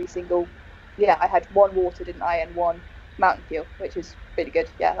that in every single. I had one water, didn't I, and one mountain fuel, which is really good.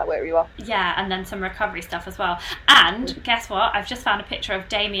 That worked really well. And then some recovery stuff as well. And guess what, I've just found a picture of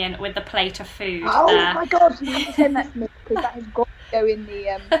Damien with the plate of food. My god, you have to send that to me because that has got to go in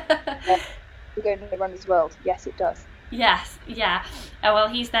the run as well. Yes, it does. Yes, yeah. Oh, well,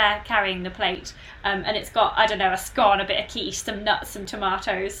 he's there carrying the plate, and it's got, I don't know, a scone, a bit of quiche, some nuts, some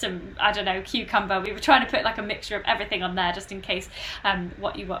tomatoes, some, I don't know, cucumber. We were trying to put like a mixture of everything on there just in case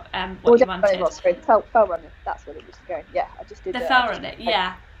what you wanted. Fell runner, that's what it was going. I just did the fell runner.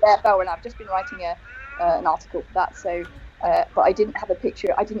 Fell runner. I've just been writing an article for that, so but I didn't have a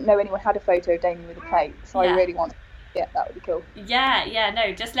picture. I didn't know anyone had a photo of Damien with a plate, so I really want. That would be cool.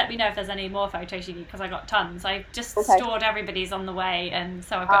 No, just let me know if there's any more photos you need because I got tons. I just stored everybody's on the way, and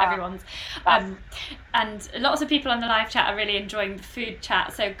so I've got everyone's. And lots of people on the live chat are really enjoying the food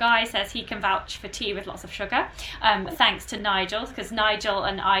chat. So Guy says he can vouch for tea with lots of sugar. Thanks to Nigel, because Nigel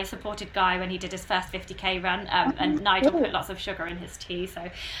and I supported Guy when he did his first 50k run, and Nigel put lots of sugar in his tea, so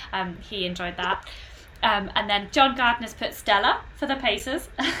he enjoyed that. And then John Gardner's put Stella for the pacers.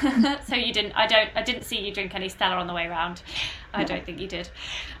 So you didn't. I didn't see you drink any Stella on the way round. I don't think you did.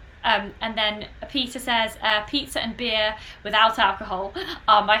 And then Peter says pizza and beer without alcohol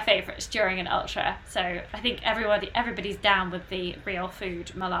are my favourites during an ultra. So I think everybody's down with the real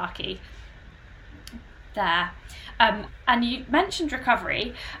food malarkey there. And you mentioned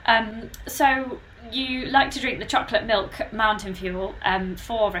recovery. So you like to drink the chocolate milk mountain fuel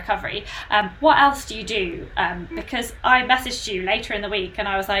for recovery. What else do you do? Because I messaged you later in the week and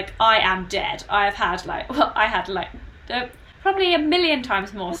I was like, I am dead. I had probably 1 million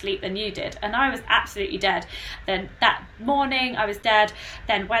times more sleep than you did, and I was absolutely dead. Then that morning I was dead,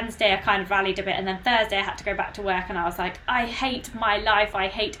 then Wednesday I kind of rallied a bit, and then Thursday I had to go back to work and I was like, I hate my life, I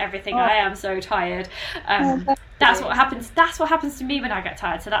hate everything, I am so tired. That's what happens to me when I get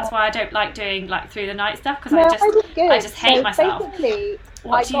tired, so that's why I don't like doing like through the night stuff, because I just hate myself.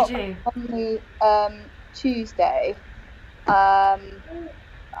 What do you do? On the Tuesday about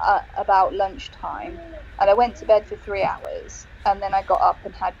lunchtime, and I went to bed for 3 hours, and then I got up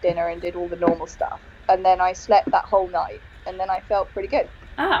and had dinner and did all the normal stuff, and then I slept that whole night, and then I felt pretty good.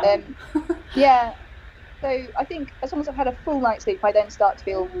 So I think as long as I've had a full night's sleep, I then start to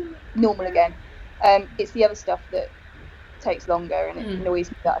feel normal again. It's the other stuff that takes longer, and it annoys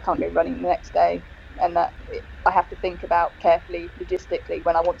me that I can't go running the next day, and that I have to think about carefully logistically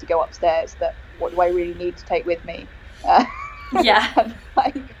when I want to go upstairs, that what do I really need to take with me. And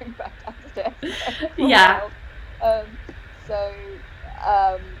I'm going back downstairs.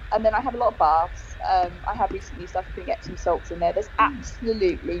 And then I have a lot of baths. I have recently started putting Epsom salts in there. There's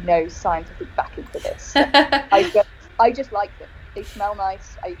absolutely no scientific backing for this. I just like them. They smell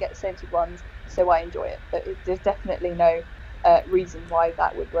nice. I get the scented ones, so I enjoy it. But there's definitely no reason why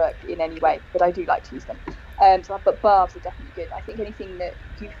that would work in any way. But I do like to use them. But baths are definitely good. I think anything that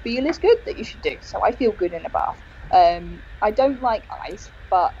you feel is good that you should do. So I feel good in a bath. I don't like ice,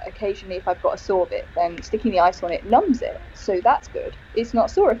 but occasionally if I've got a sore bit, then sticking the ice on it numbs it, so that's good. It's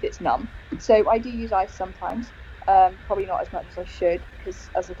not sore if it's numb, so I do use ice sometimes, probably not as much as I should, because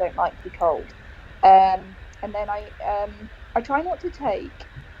as I don't like to be cold. And then I try not to take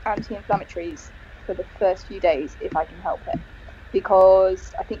anti-inflammatories for the first few days if I can help it,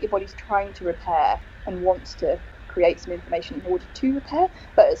 because I think your body's trying to repair and wants to create some inflammation in order to repair,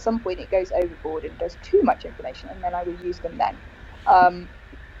 but at some point it goes overboard and does too much inflammation, and then I will use them then.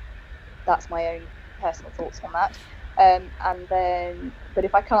 That's my own personal thoughts on that. But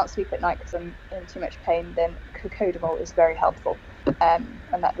if I can't sleep at night because I'm in too much pain, then cocodamol is very helpful, and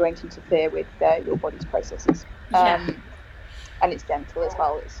that won't interfere with your body's processes. And it's gentle as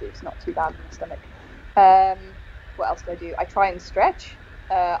well. It's not too bad on the stomach. What else do? I try and stretch.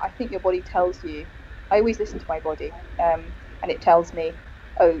 I think your body tells you. I always listen to my body, and it tells me,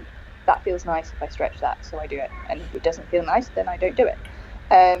 oh, that feels nice if I stretch that, so I do it. And if it doesn't feel nice, then I don't do it.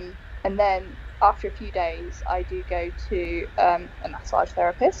 And then after a few days, I do go to a massage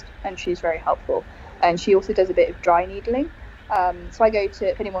therapist, and she's very helpful. And she also does a bit of dry needling. So I go to,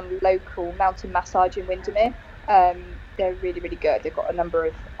 if anyone local, Mountain Massage in Windermere. They're really, really good. They've got a number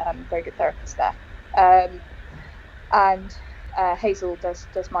of very good therapists there. And Hazel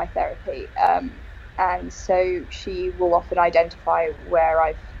does my therapy. And so she will often identify where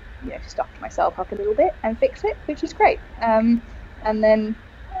I've stuffed myself up a little bit and fix it, which is great. And then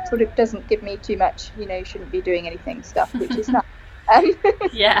sort of doesn't give me too much, shouldn't be doing anything stuff, which is nice.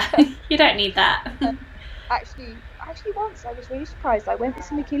 Yeah, you don't need that. Actually, once I was really surprised. I went with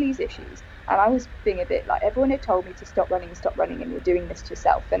some Achilles issues, and I was being a bit like, everyone had told me to stop running, and you're doing this to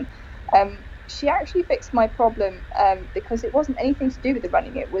yourself. And she actually fixed my problem because it wasn't anything to do with the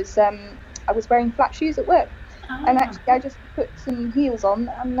running. It was I was wearing flat shoes at work. And actually I just put some heels on,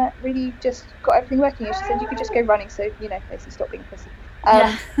 and that really just got everything working. And she said you could just go running, so basically stop being pussy.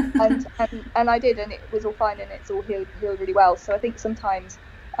 And I did, and it was all fine, and it's all healed really well. So I think sometimes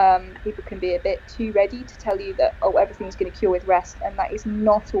people can be a bit too ready to tell you that everything's going to cure with rest, and that is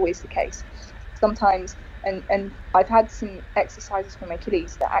not always the case. Sometimes, and I've had some exercises for my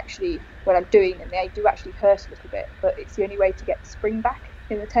Achilles that actually, when I'm doing them, they do actually hurt a little bit, but it's the only way to get the spring back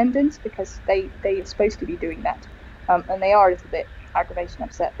in the tendons, because they are supposed to be doing that, and they are a little bit aggravated and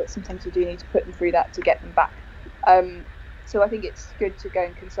upset, but sometimes you do need to put them through that to get them back. So I think it's good to go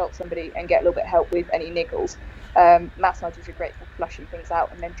and consult somebody and get a little bit of help with any niggles. Massages are great for flushing things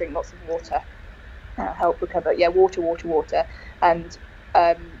out, and then drink lots of water, help recover. Water, and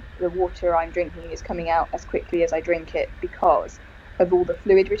the water I'm drinking is coming out as quickly as I drink it because of all the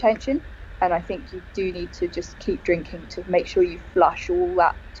fluid retention. And I think you do need to just keep drinking to make sure you flush all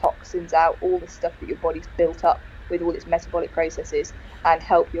that toxins out, all the stuff that your body's built up with all its metabolic processes, and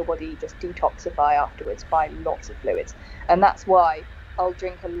help your body just detoxify afterwards by lots of fluids. And that's why I'll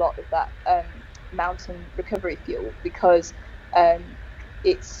drink a lot of that mountain recovery fuel, because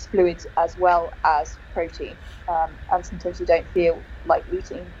it's fluids as well as protein. And sometimes you don't feel like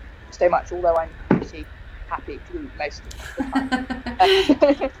eating so much, although I'm pretty happy to eat most of the time.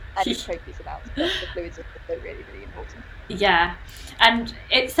 And it's copious amounts, but the fluids are really, really important. Yeah, and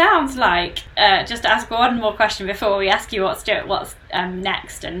it sounds like, just to ask one more question before we ask you what's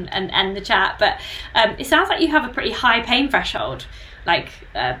next and end the chat, but it sounds like you have a pretty high pain threshold, like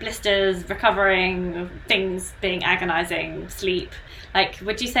blisters, recovering, things being agonising, sleep. Like,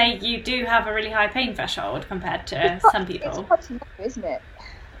 would you say you do have a really high pain threshold compared to some people? It's hard to know, isn't it?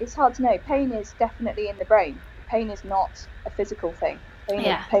 It's hard to know. Pain is definitely in the brain. Pain is not a physical thing.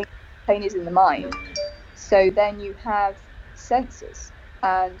 Pain is in the mind. So then you have senses,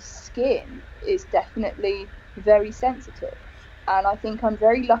 and skin is definitely very sensitive. And I think I'm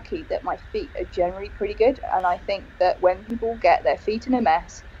very lucky that my feet are generally pretty good. And I think that when people get their feet in a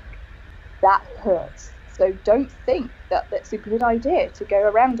mess, that hurts. So don't think that that's a good idea to go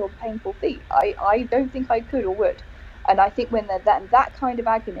around on painful feet. I don't think I could or would. And I think when they're that kind of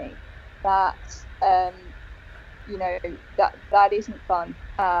agony, that that isn't fun.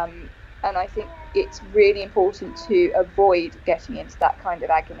 And I think it's really important to avoid getting into that kind of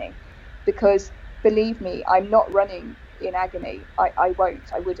agony, because believe me, I'm not running in agony. I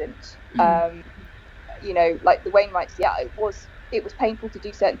wouldn't. Like the Wainwrights, it was painful to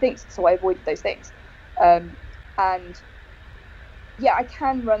do certain things, so I avoided those things. And yeah, I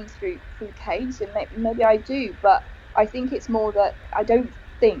can run through pain, so maybe I do, but I think it's more that I don't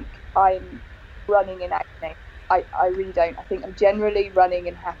think I'm running in agony. I really don't. I think I'm generally running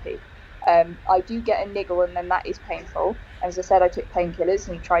and happy. I do get a niggle, and then that is painful. As I said, I took painkillers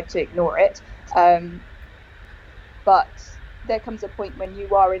and tried to ignore it. But there comes a point when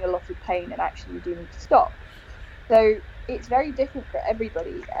you are in a lot of pain and actually you do need to stop. So it's very different for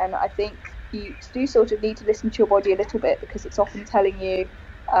everybody. And I think you do sort of need to listen to your body a little bit, because it's often telling you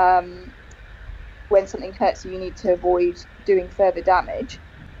when something hurts you need to avoid doing further damage.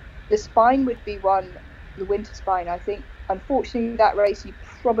 The spine would be one, the winter spine. I think, unfortunately, that race you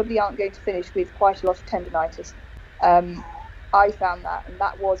probably aren't going to finish with quite a lot of tendinitis. I found that, and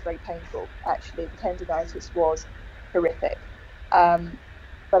that was very painful, actually. The tendinitis was horrific.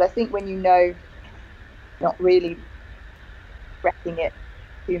 But I think when not really wrecking it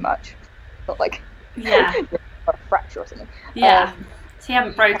too much, not like a fracture or something. Yeah. So you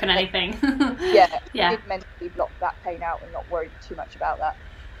haven't broken anything. Yeah. I did mentally block that pain out and not worry too much about that.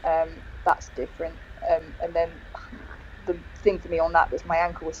 That's different. And then the thing for me on that was my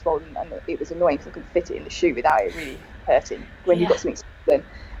ankle was swollen, and it was annoying because I couldn't fit it in the shoe without it really hurting. When you've got something swollen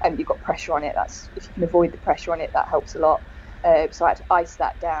and you've got pressure on it, if you can avoid the pressure on it, that helps a lot. So I had to ice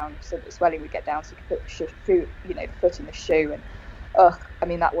that down so that the swelling would get down, so you could put the foot in the shoe. I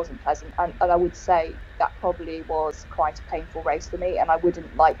mean, that wasn't pleasant. And I would say that probably was quite a painful race for me, and I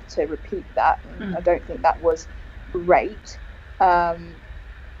wouldn't like to repeat that. I don't think that was great.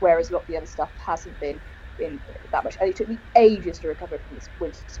 Whereas a lot of the other stuff hasn't been that much. And it took me ages to recover from this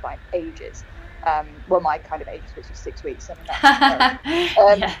winter spine, ages. Well, my kind of ages, which was 6 weeks. I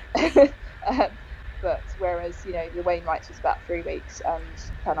mean, that's but whereas, you know, the Wainwrights was about 3 weeks and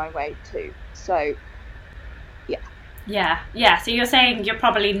Pennine Way 2. So, Yeah. So you're saying you're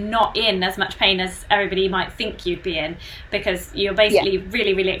probably not in as much pain as everybody might think you'd be in, because you're basically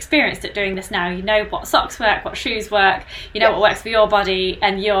really, really experienced at doing this now. You know what socks work, what shoes work, you know what works for your body,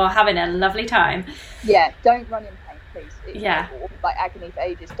 and you're having a lovely time. Yeah, don't run in pain, please. Or like agony for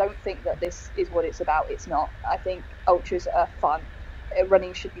ages. Don't think that this is what it's about. It's not. I think ultras are fun.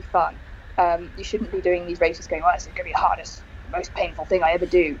 Running should be fun. You shouldn't be doing these races going, well, this is going to be the hardest, most painful thing I ever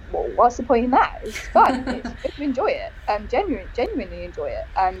do. Well, what's the point in that? It's fun. It's good to enjoy it and genuinely enjoy it,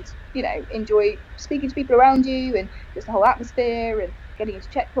 and, you know, enjoy speaking to people around you and just the whole atmosphere and getting into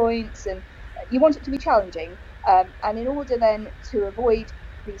checkpoints, and you want it to be challenging, and in order then to avoid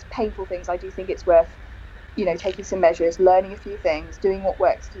these painful things, I do think it's worth, you know, taking some measures, learning a few things, doing what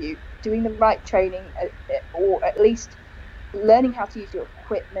works for you, doing the right training, or at least learning how to use your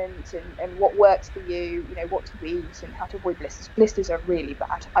equipment and what works for you, you know, what to eat and how to avoid blisters. Blisters are really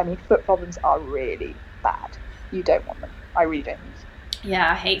bad. I mean, foot problems are really bad. You don't want them. I really don't.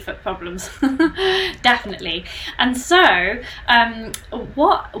 Yeah, I hate foot problems. Definitely. And so,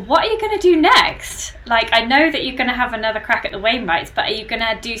 what are you going to do next? Like, I know that you're going to have another crack at the Wainwrights, but are you going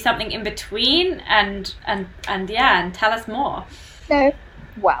to do something in between and tell us more? No.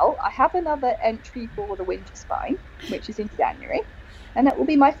 Well, I have another entry for the Winter Spine, which is in January, and that will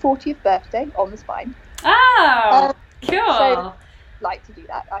be my 40th birthday on the Spine. Oh, cool. So, like to do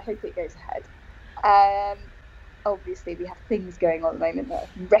that. I hope it goes ahead. Obviously, we have things going on at the moment that are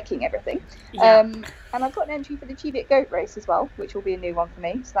wrecking everything. Yeah. And I've got an entry for the Cheviot Goat Race as well, which will be a new one for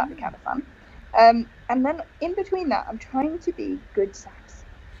me, so that'll be kind of fun. And then in between that, I'm trying to be good Sax.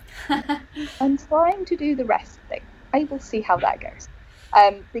 I'm trying to do the rest thing. I will see how that goes.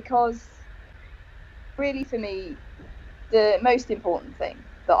 Because really for me, the most important thing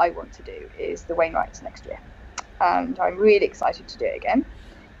that I want to do is the Wainwrights next year. And I'm really excited to do it again.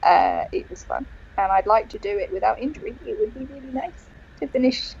 It was fun. And I'd like to do it without injury. It would be really nice to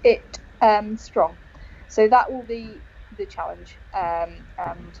finish it strong. So that will be the challenge. And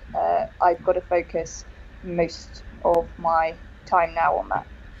I've got to focus most of my time now on that.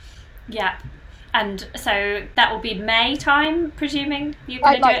 Yeah. And so that will be May time, presuming you're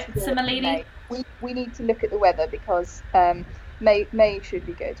going to do it similarly? We need to look at the weather, because May should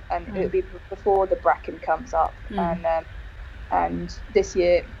be good, and it'll be before the bracken comes up. And this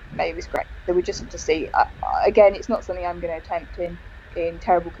year May was great. So we just have to see. Again, it's not something I'm going to attempt in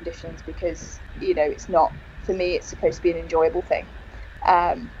terrible conditions, because, you know, it's not, for me, it's supposed to be an enjoyable thing.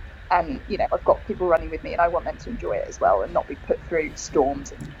 And, you know, I've got people running with me, and I want them to enjoy it as well and not be put through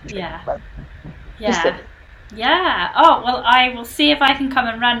storms. Yeah. Oh, well, I will see if I can come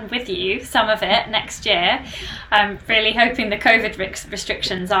and run with you some of it next year. I'm really hoping the COVID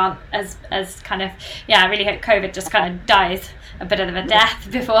restrictions aren't as kind of, I really hope COVID just kind of dies a bit of a death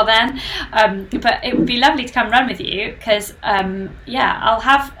before then. But it would be lovely to come run with you, because, I'll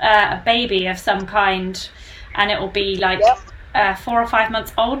have a baby of some kind, and it will be like 4 or 5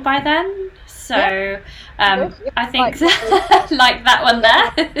 months old by then. So I think like that one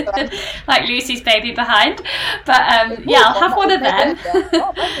there, like Lucy's baby behind. But I'll have one of them.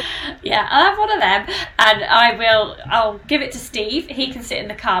 I'll have one of them, and I'll give it to Steve. He can sit in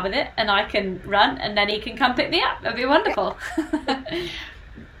the car with it, and I can run, and then he can come pick me up. That'd be wonderful.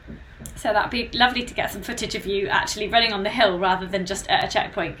 So that'd be lovely to get some footage of you actually running on the hill rather than just at a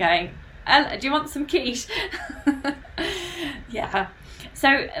checkpoint going, "Ella, do you want some quiche?" Yeah.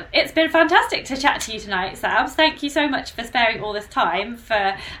 So it's been fantastic to chat to you tonight, Sabs. Thank you so much for sparing all this time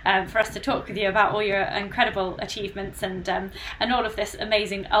for us to talk with you about all your incredible achievements and all of this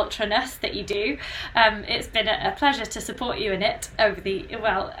amazing ultraness that you do. It's been a pleasure to support you in it over the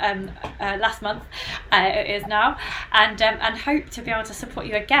last month it is now, and hope to be able to support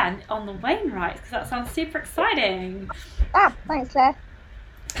you again on the Wainwrights, because that sounds super exciting. Thanks, Claire.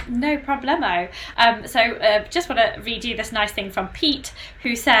 No problemo. Just want to read you this nice thing from Pete,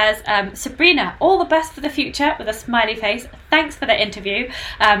 who says, Sabrina, all the best for the future, with a smiley face. Thanks for the interview.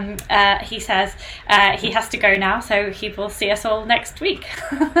 He says he has to go now, so he will see us all next week.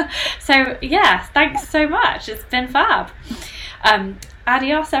 So yeah, thanks so much. It's been fab.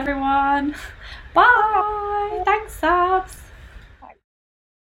 Adios, everyone. Bye. Thanks, Sabs.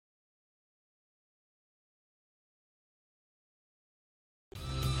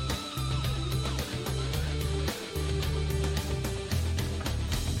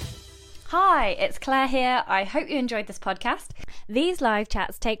 Hi, it's Claire here. I hope you enjoyed this podcast. These live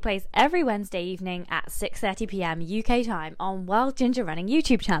chats take place every Wednesday evening at 6:30 p.m. UK time on Wild Ginger Running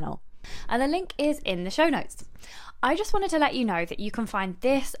YouTube channel. And the link is in the show notes. I just wanted to let you know that you can find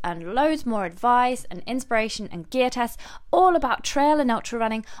this and loads more advice and inspiration and gear tests all about trail and ultra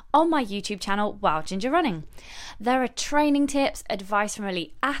running on my YouTube channel, Wild Ginger Running. There are training tips, advice from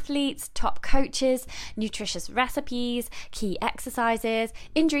elite athletes, top coaches, nutritious recipes, key exercises,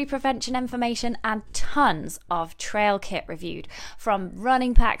 injury prevention information, and tons of trail kit reviewed, from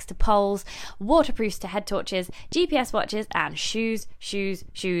running packs to poles, waterproofs to head torches, GPS watches, and shoes,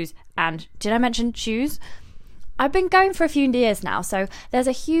 and did I mention shoes? I've been going for a few years now, so there's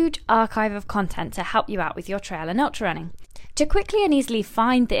a huge archive of content to help you out with your trail and ultra running. To quickly and easily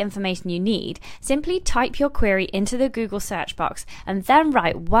find the information you need, simply type your query into the Google search box and then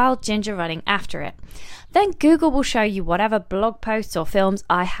write Wild Ginger Running after it. Then Google will show you whatever blog posts or films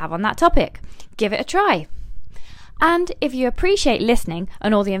I have on that topic. Give it a try. And if you appreciate listening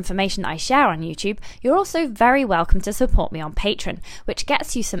and all the information that I share on YouTube, you're also very welcome to support me on Patreon, which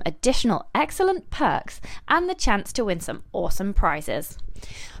gets you some additional excellent perks and the chance to win some awesome prizes.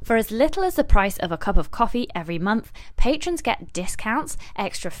 For as little as the price of a cup of coffee every month, patrons get discounts,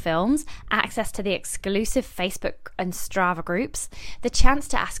 extra films, access to the exclusive Facebook and Strava groups, the chance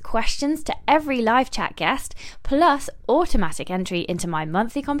to ask questions to every live chat guest, plus automatic entry into my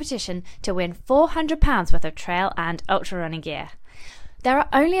monthly competition to win £400 worth of trail and ultra running gear. There are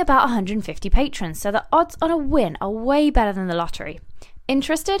only about 150 patrons, so the odds on a win are way better than the lottery.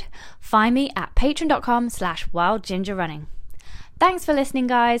 Interested? Find me at patreon.com/wildgingerrunning. Thanks for listening,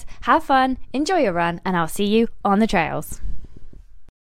 guys. Have fun, enjoy your run, and I'll see you on the trails.